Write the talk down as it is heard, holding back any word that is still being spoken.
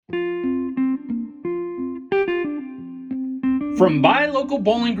From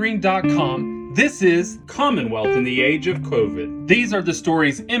buylocalbowlinggreen.com, this is Commonwealth in the Age of COVID. These are the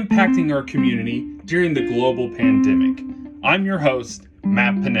stories impacting our community during the global pandemic. I'm your host,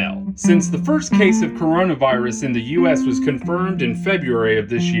 Matt Pinnell. Since the first case of coronavirus in the U.S. was confirmed in February of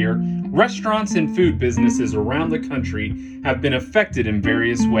this year, restaurants and food businesses around the country have been affected in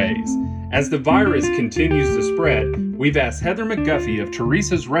various ways. As the virus continues to spread, we've asked Heather McGuffey of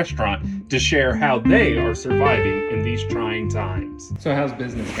Teresa's restaurant to share how they are surviving in these trying times. So how's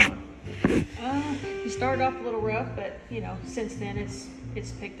business going? It started off a little rough, but since then it's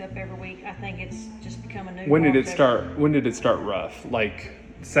picked up every week. I think it's just become a new. When did it start? When did it start rough? Like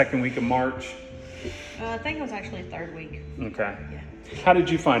second week of March? I think it was actually third week. Okay. Yeah. How did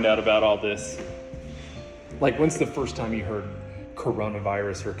you find out about all this? Like, when's the first time you heard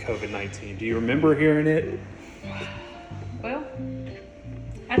coronavirus or COVID-19? Do you remember hearing it? Well,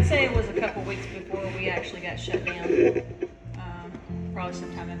 I'd say it was a couple weeks before we actually got shut down. Probably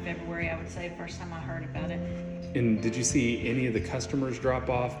sometime in February, I would say, the first time I heard about it. And did you see any of the customers drop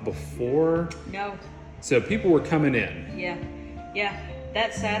off before? No. So people were coming in. Yeah.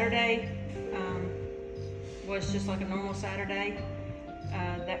 That Saturday was just like a normal Saturday.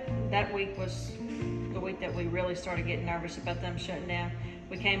 That week was the week that we really started getting nervous about them shutting down.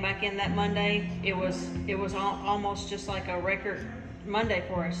 We came back in that Monday. It was almost just like a record Monday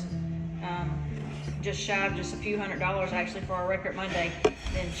for us. Just shy of just a few $100 actually for our record Monday.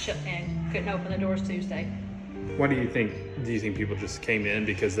 Then shut and couldn't open the doors Tuesday. What do you think? Do you think people just came in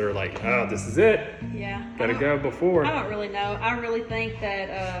because they're like, oh, this is it? Yeah. Gotta go before. I don't really know. I really think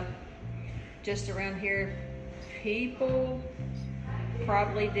that just around here, people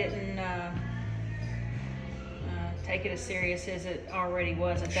probably didn't take it as serious as it already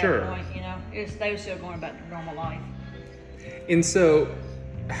was at that point. They were still going about their normal life. And so,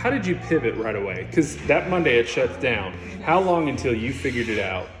 how did you pivot right away? Because that Monday it shuts down. How long until you figured it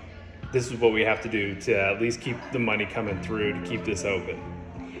out? This is what we have to do to at least keep the money coming through to keep this open.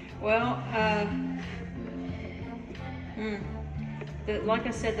 Well, like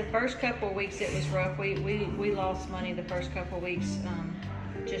I said, the first couple of weeks it was rough. We lost money the first couple of weeks,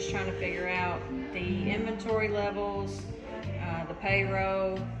 just trying to figure out the inventory levels, the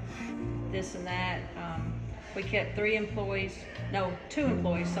payroll, this and that. We kept 2 employees,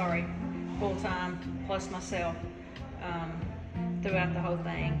 full time, plus myself, throughout the whole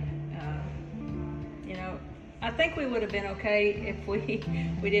thing. I think we would have been okay if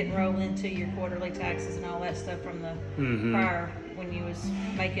we didn't roll into your quarterly taxes and all that stuff from the prior, when you was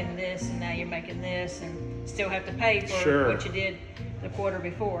making this and now you're making this and still have to pay for what you did the quarter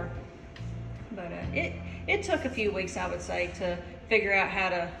before. But it took a few weeks, I would say, to figure out how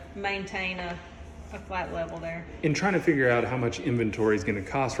to maintain a flat level there. And trying to figure out how much inventory is going to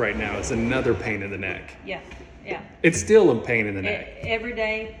cost right now is another pain in the neck. Yeah. It's still a pain in the neck. Every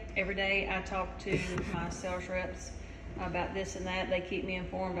day I talk to my sales reps about this and that. They keep me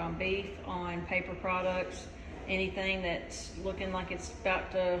informed on beef, on paper products, anything that's looking like it's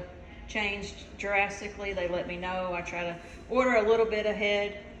about to change drastically. They let me know. I try to order a little bit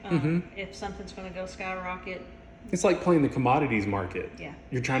ahead if something's going to go skyrocket. It's like playing the commodities market. Yeah.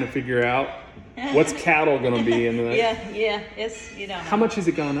 You're trying to figure out what's cattle going to be in the next. Yeah. It's How much has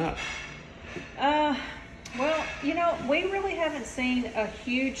it gone up? Well, we really haven't seen a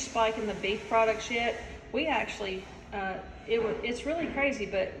huge spike in the beef products yet. We actually, it's really crazy,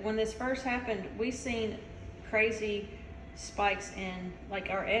 but when this first happened, we seen crazy spikes in like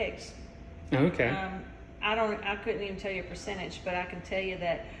our eggs. Okay. I couldn't even tell you a percentage, but I can tell you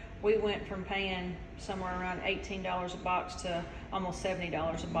that we went from paying somewhere around $18 a box to almost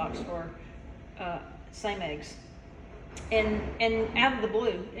 $70 a box for same eggs. And out of the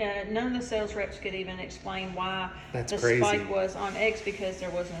blue, none of the sales reps could even explain why spike was on eggs, because there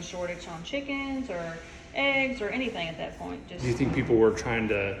wasn't a shortage on chickens or eggs or anything at that point. Do you think people were trying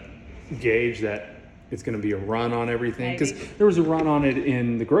to gauge that it's going to be a run on everything? Because there was a run on it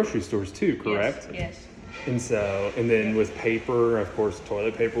in the grocery stores too, correct? Yes. And then with paper, of course,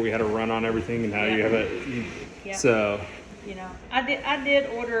 toilet paper, we had a run on everything, and now you have So. I did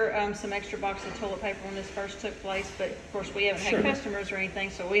order some extra boxes of toilet paper when this first took place, but of course we haven't had customers or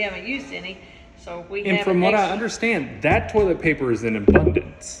anything, so we haven't used any. So And from what I understand, that toilet paper is in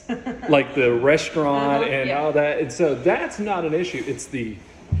abundance, like the restaurant all that. And so that's not an issue. It's the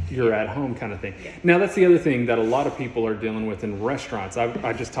you're at home kind of thing. Yeah. Now that's the other thing that a lot of people are dealing with in restaurants.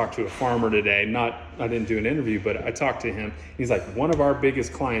 I just talked to a farmer today. I didn't do an interview, but I talked to him. He's like, one of our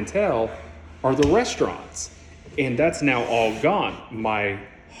biggest clientele are the restaurants. And that's now all gone. My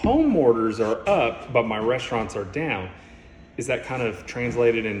home orders are up, but my restaurants are down. Is that kind of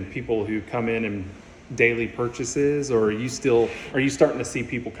translated in people who come in and daily purchases, or are you starting to see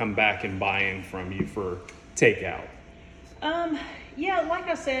people come back and buying from you for takeout? Yeah, like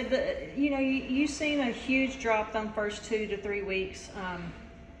I said, you've seen a huge drop the first 2 to 3 weeks.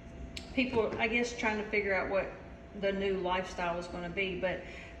 People, I guess, trying to figure out what the new lifestyle is going to be. But,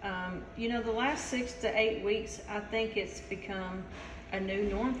 the last 6 to 8 weeks, I think it's become a new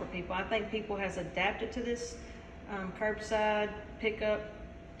norm for people. I think people has adapted to this curbside pickup,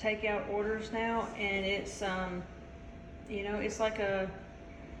 takeout orders now, and it's, it's like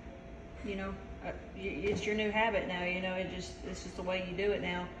it's your new habit now. It's just the way you do it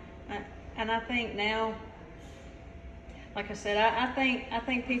now. And I think now, like I said, I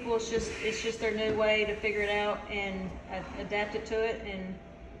think people, it's just their new way to figure it out and adapt it to it. And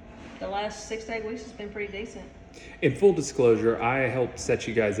the last 6 to 8 weeks has been pretty decent. In full disclosure, I helped set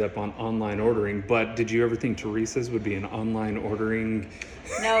you guys up on online ordering, but did you ever think Teresa's would be an online ordering?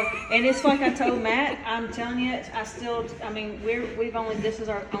 No, and it's like I told Matt, I'm telling you, this is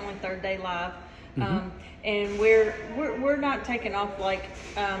our only 3rd day live. Mm-hmm. And we're not taking off like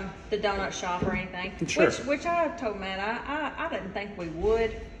the donut shop or anything. Sure. Which I told Matt I didn't think we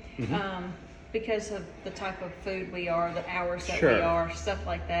would, Mm-hmm. Because of the type of food we are, the hours that Sure. we are, stuff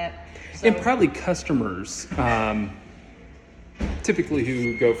like that. So, And probably customers, typically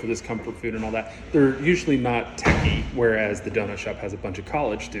who go for this comfort food and all that, they're usually not techie, whereas the donut shop has a bunch of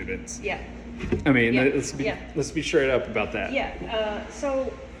college students. yeah, I mean, Yeah. let's be straight up about that. yeah.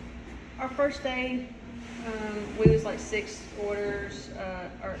 So our first day, we was like 6 orders,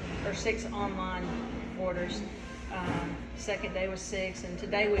 or 6 online orders. Second day was 6, and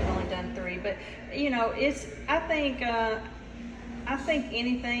today we've only done 3. But I think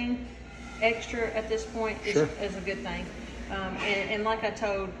anything extra at this point Sure. is a good thing. And like I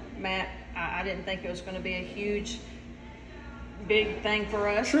told Matt, I didn't think it was going to be a huge, big thing for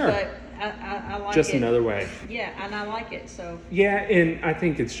us. Sure. But I like it. Just another way. Yeah, and I like it. So Yeah, and I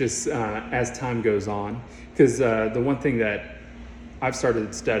think it's just as time goes on, because the one thing that I've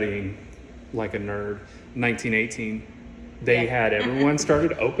started studying like a nerd, 1918, they Yeah. had everyone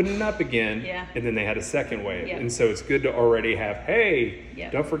started opening up again, Yeah. and then they had a second wave. Yeah. And so it's good to already have, hey,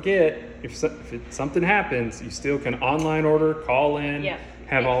 Yeah. don't forget, if something happens, you still can online order, call in, Yeah.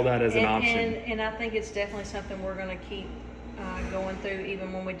 have all that as an and, option. And I think it's definitely something we're going to keep going through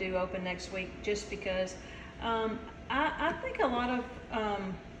even when we do open next week, just because I think a lot of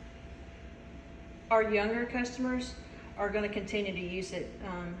our younger customers are going to continue to use it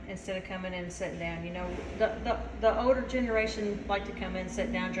instead of coming in and sitting down. The older generation like to come in,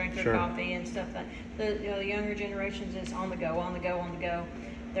 sit down, drink their Sure. coffee and stuff. The younger generations is on the go.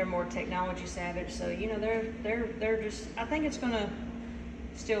 They're more technology savvy, so they're just. I think it's going to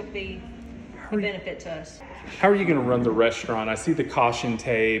still be a benefit to us. How are you going to run the restaurant? I see the caution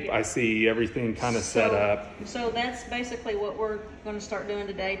tape. I see everything kind of set up. So that's basically what we're going to start doing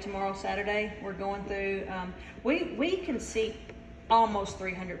today, tomorrow, Saturday. We're going through. We can seat almost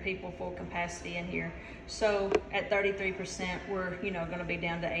 300 people full capacity in here. So at 33%, we're going to be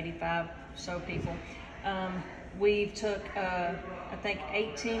down to 85 so people. We've took I think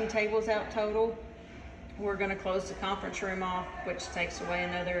 18 tables out total. We're going to close the conference room off, which takes away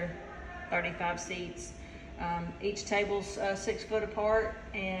another 35 seats. Each table's 6 foot apart,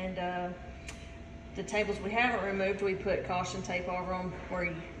 and the tables we haven't removed, we put caution tape over them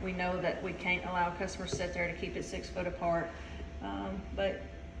where we know that we can't allow customers to sit there to keep it 6 foot apart. But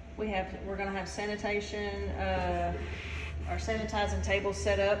we're going to have sanitation, our sanitizing tables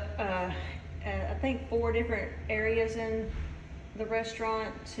set up. I think 4 different areas in the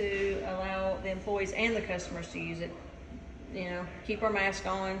restaurant to allow the employees and the customers to use it. Keep our mask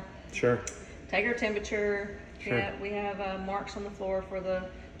on. Sure. Take our temperature. Sure. Yeah, we have marks on the floor for the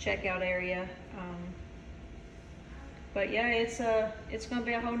checkout area. But yeah, it's going to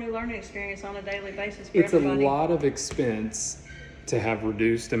be a whole new learning experience on a daily basis for It's everybody. a lot of expense to have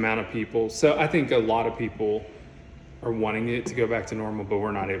reduced amount of people. So I think a lot of people are wanting it to go back to normal, but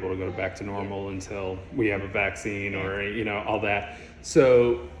we're not able to go back to normal until we have a vaccine or all that.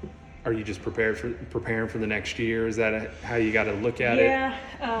 So are you just preparing for the next year? Is that how you got to look at it?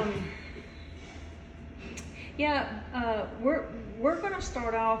 We're going to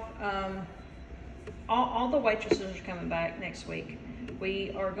start off. All the waitresses are coming back next week.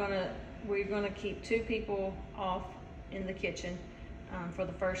 We're going to keep 2 people off in the kitchen for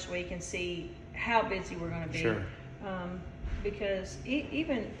the first week and see how busy we're going to be. Sure. Because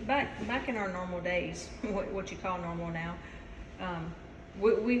even back in our normal days, what you call normal now,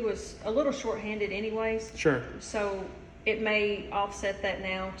 we was a little short-handed anyways. Sure. So it may offset that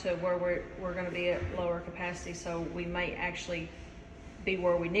now to where we're going to be at lower capacity. So we may actually be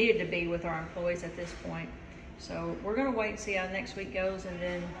where we needed to be with our employees at this point. So we're going to wait and see how next week goes, and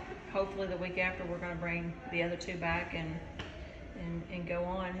then hopefully the week after we're going to bring the other 2 back and go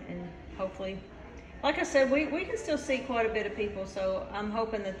on. And hopefully, like I said, we can still see quite a bit of people, so I'm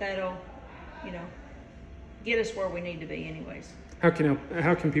hoping that'll, get us where we need to be anyways. How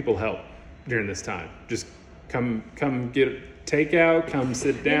can people help during this time? Just come get takeout, come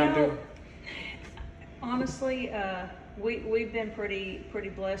sit down. Honestly, we've been pretty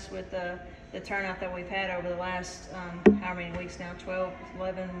blessed with the turnout that we've had over the last how many weeks now, 12,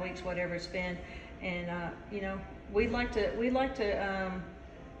 11 weeks, whatever it's been. And we'd like to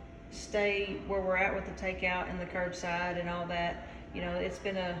stay where we're at with the takeout and the curbside and all that. It's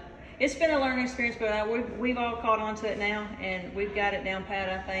been a learning experience, but we've all caught on to it now, and we've got it down pat,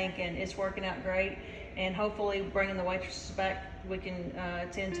 I think, and it's working out great. And hopefully, bringing the waitresses back, we can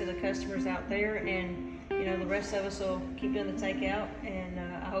attend to the customers out there, and the rest of us will keep doing the takeout. And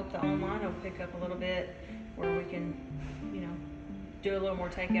I hope the online will pick up a little bit, where we can, do a little more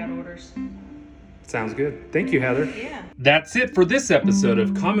takeout orders. Sounds good. Thank you, Heather. Yeah. That's it for this episode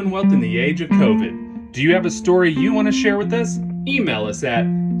of Commonwealth in the Age of COVID. Do you have a story you want to share with us? Email us at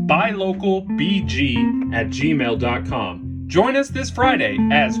buylocalbg@gmail.com. Join us this Friday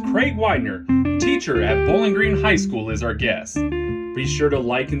as Craig Widener, teacher at Bowling Green High School, is our guest. Be sure to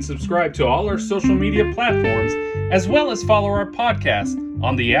like and subscribe to all our social media platforms, as well as follow our podcast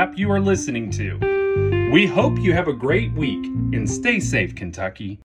on the app you are listening to. We hope you have a great week, and stay safe, Kentucky.